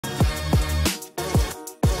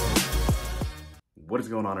What is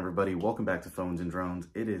going on, everybody? Welcome back to Phones and Drones.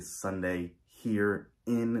 It is Sunday here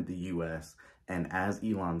in the US, and as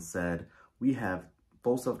Elon said, we have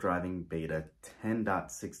full self-driving beta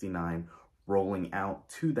 10.69 rolling out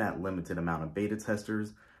to that limited amount of beta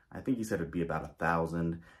testers. I think he said it'd be about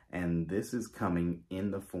 1,000, and this is coming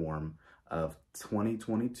in the form of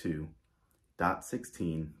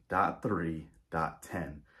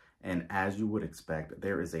 2022.16.3.10. And as you would expect,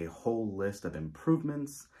 there is a whole list of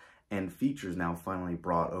improvements and features now finally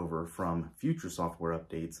brought over from future software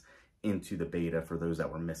updates into the beta for those that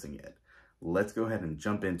were missing it. Let's go ahead and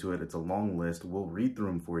jump into it. It's a long list. We'll read through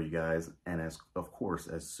them for you guys. And of course,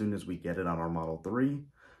 as soon as we get it on our Model 3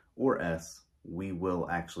 or S, we will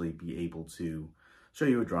actually be able to show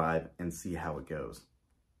you a drive and see how it goes.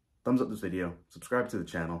 Thumbs up this video, subscribe to the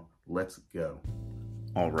channel. Let's go.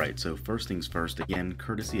 All right, so first things first, again,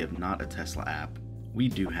 courtesy of Not a Tesla app, we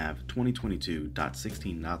do have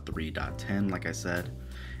 2022.16.3.10, like I said,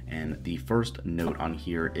 and the first note on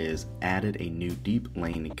here is added a new deep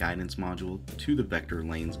lane guidance module to the vector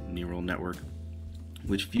lanes neural network,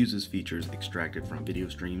 which fuses features extracted from video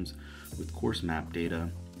streams with course map data.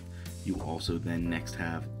 You also then next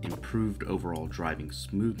have improved overall driving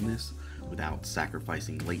smoothness without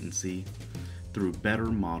sacrificing latency through better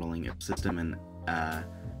modeling of system and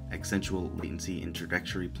accentual latency and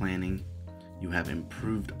trajectory planning. You have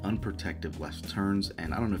improved unprotected left turns,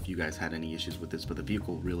 and I don't know if you guys had any issues with this, but the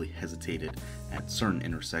vehicle really hesitated at certain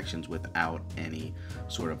intersections without any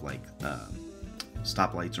sort of like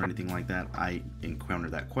stoplights or anything like that. I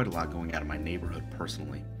encountered that quite a lot going out of my neighborhood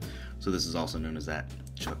personally. So this is also known as that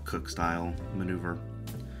Chuck Cook style maneuver.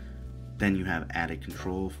 Then you have added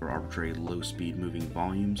control for arbitrary low speed moving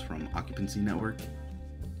volumes from occupancy network.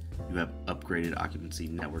 You have upgraded occupancy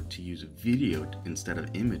network to use video instead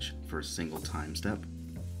of image for a single time step.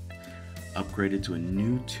 Upgraded to a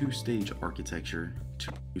new two-stage architecture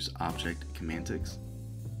to use object semantics.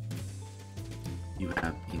 You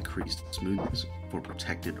have increased smoothness for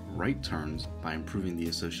protected right turns by improving the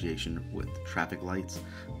association with traffic lights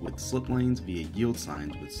with slip lanes via yield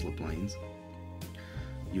signs with slip lanes.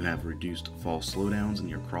 You have reduced false slowdowns in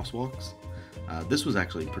your crosswalks. This was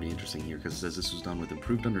actually pretty interesting here because it says this was done with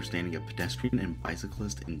improved understanding of pedestrian and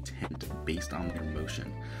bicyclist intent based on their motion.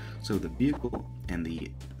 So the vehicle and the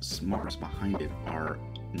smarts behind it are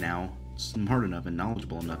now smart enough and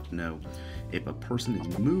knowledgeable enough to know if a person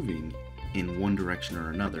is moving in one direction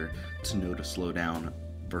or another to know to slow down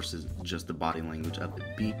versus just the body language of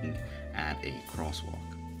it being at a crosswalk.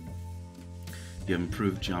 You have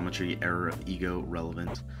improved geometry error of ego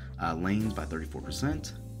relevant lanes by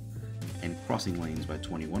 34%. And crossing lanes by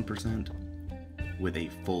 21% with a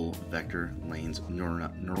full vector lanes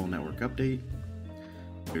neural network update.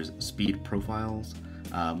 There's speed profiles,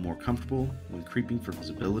 more comfortable when creeping for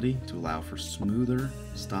visibility to allow for smoother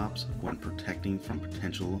stops when protecting from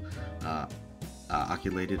potential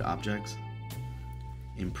oculated objects.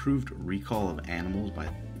 Improved recall of animals by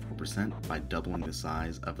 4% by doubling the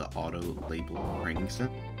size of the auto label training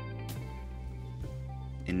set.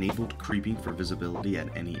 Enabled creeping for visibility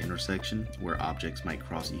at any intersection where objects might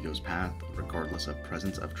cross ego's path regardless of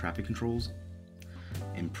presence of traffic controls.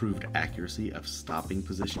 Improved accuracy of stopping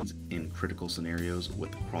positions in critical scenarios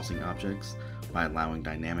with crossing objects by allowing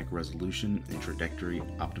dynamic resolution and trajectory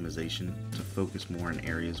optimization to focus more in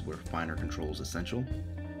areas where finer control is essential.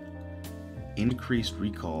 Increased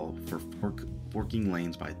recall for forking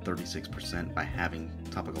lanes by 36% by having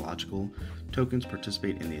topological tokens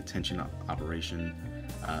participate in the attention operation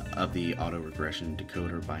of the auto-regression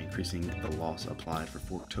decoder by increasing the loss applied for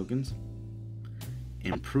fork tokens.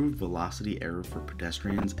 Improved velocity error for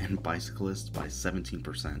pedestrians and bicyclists by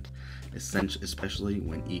 17%, especially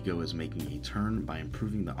when ego is making a turn by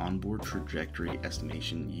improving the onboard trajectory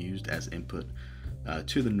estimation used as input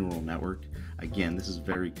to the neural network. Again, this is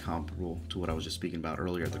very comparable to what I was just speaking about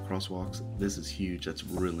earlier at the crosswalks. This is huge. That's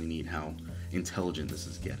really neat how intelligent this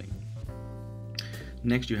is getting.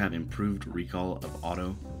 Next, you have improved recall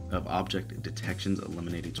of object detections,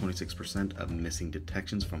 eliminating 26% of missing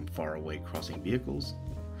detections from far away crossing vehicles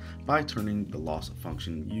by turning the loss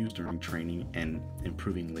function used during training and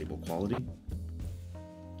improving label quality.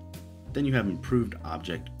 Then you have improved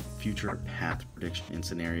object future path prediction in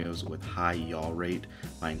scenarios with high yaw rate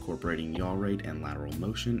by incorporating yaw rate and lateral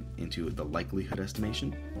motion into the likelihood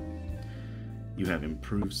estimation. You have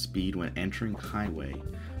improved speed when entering highway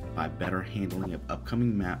by better handling of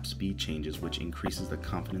upcoming map speed changes, which increases the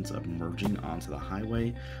confidence of merging onto the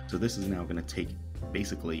highway. So this is now going to take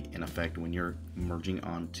basically in effect when you're merging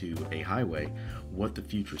onto a highway what the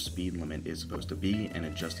future speed limit is supposed to be and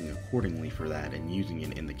adjusting accordingly for that and using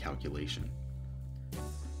it in the calculation.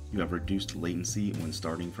 You have reduced latency when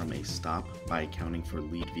starting from a stop by accounting for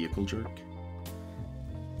lead vehicle jerk.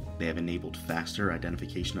 They have enabled faster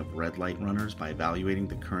identification of red light runners by evaluating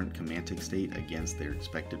the current semantic state against their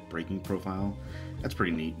expected braking profile. That's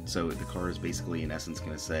pretty neat. So the car is basically, in essence,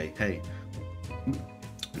 going to say, hey,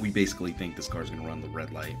 we basically think this car is going to run the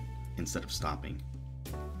red light instead of stopping.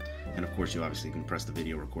 And of course, you obviously can press the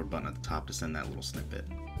video record button at the top to send that little snippet.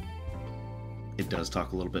 It does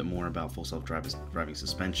talk a little bit more about full self-driving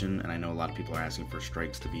suspension, and I know a lot of people are asking for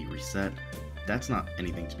strikes to be reset. That's not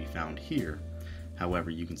anything to be found here.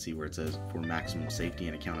 However, you can see where it says, for maximum safety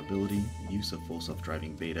and accountability, use of full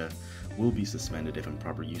self-driving beta will be suspended if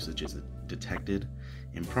improper usage is detected.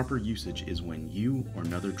 Improper usage is when you or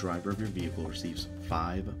another driver of your vehicle receives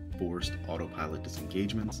 5 forced autopilot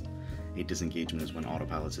disengagements. A disengagement is when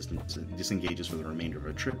autopilot system disengages for the remainder of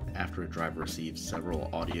a trip after a driver receives several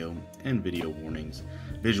audio and visual warnings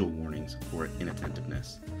for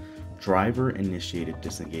inattentiveness. Driver-initiated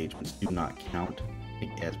disengagements do not count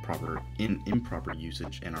as improper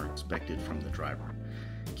usage and are expected from the driver.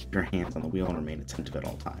 Keep your hands on the wheel and remain attentive at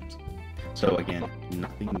all times. So again,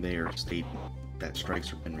 nothing there stating that strikes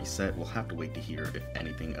have been reset. We'll have to wait to hear if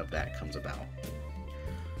anything of that comes about.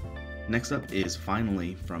 Next up is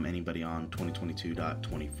finally from anybody on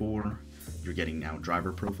 2022.24. You're getting now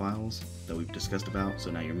driver profiles that we've discussed about. So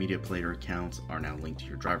now your media player accounts are now linked to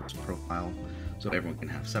your driver's profile, so everyone can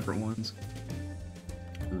have separate ones.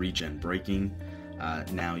 Regen braking.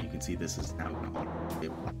 Now you can see this is now going to be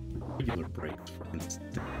regular brakes for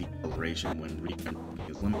instant deceleration when regen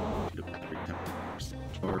is limited to battery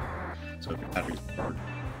 10% charge. So if your battery is charged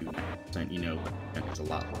to 90%, you know that it's a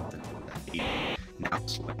lot less than that 80. Now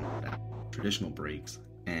selecting traditional brakes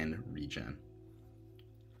and regen.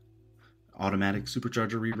 Automatic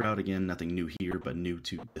supercharger reroute, again, nothing new here, but new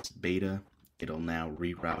to this beta. It'll now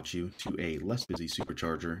reroute you to a less busy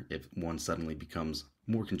supercharger if one suddenly becomes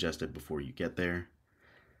more congested before you get there.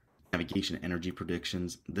 Navigation energy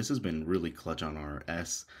predictions. This has been really clutch on our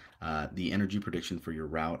S. The energy prediction for your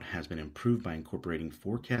route has been improved by incorporating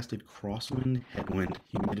forecasted crosswind, headwind,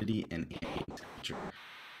 humidity, and ambient temperature.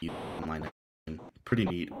 Pretty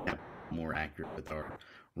neat, more accurate with our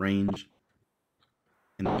range,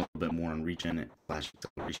 and a little bit more on regen /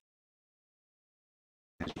 acceleration.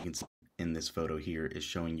 As you can see in this photo here is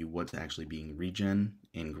showing you what's actually being regen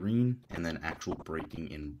in green, and then actual braking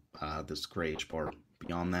in this grayish part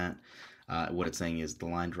beyond that. What it's saying is the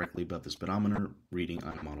line directly above the speedometer reading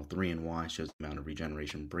on Model 3 and Y shows the amount of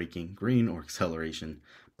regeneration braking, green, or acceleration,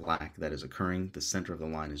 black, that is occurring. The center of the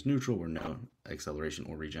line is neutral, where no acceleration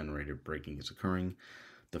or regenerative braking is occurring.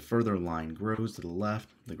 The further line grows to the left,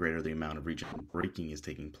 the greater the amount of regen braking is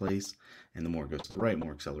taking place, and the more it goes to the right,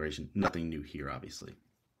 more acceleration. Nothing new here, obviously.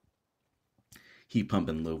 Heat pump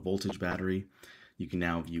and low voltage battery. You can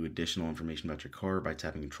now view additional information about your car by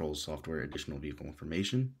tapping Controls Software Additional Vehicle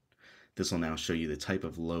Information. This will now show you the type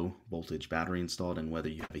of low voltage battery installed and whether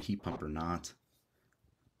you have a heat pump or not.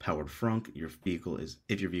 Powered frunk. If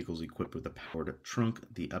your vehicle is equipped with a powered trunk,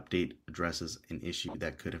 the update addresses an issue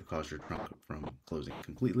that could have caused your trunk from closing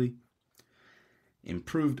completely.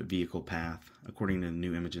 Improved vehicle path. According to the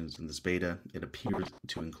new images in this beta, it appears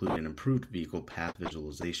to include an improved vehicle path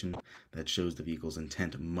visualization that shows the vehicle's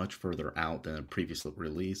intent much further out than a previous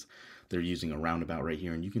release. They're using a roundabout right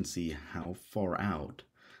here, and you can see how far out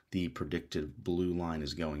the predicted blue line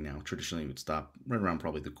is going now. Traditionally, it would stop right around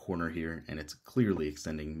probably the corner here, and it's clearly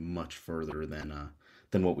extending much further than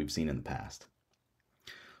what we've seen in the past.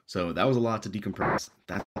 So that was a lot to decompress.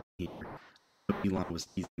 That's here. Elon was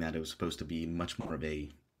teasing that it was supposed to be much more of a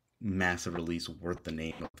massive release worth the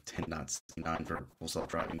name of 10.69 for full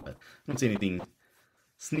self-driving, but I don't see anything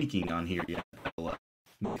sneaking on here yet that will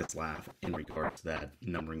make us laugh in regards to that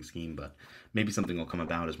numbering scheme, but maybe something will come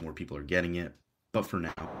about as more people are getting it. But for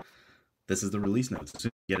now, this is the release notes. As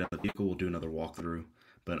soon as we get it in the vehicle, we'll do another walkthrough.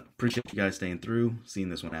 But appreciate you guys staying through, seeing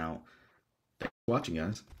this one out. Thanks for watching,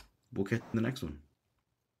 guys. We'll catch you in the next one.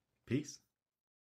 Peace.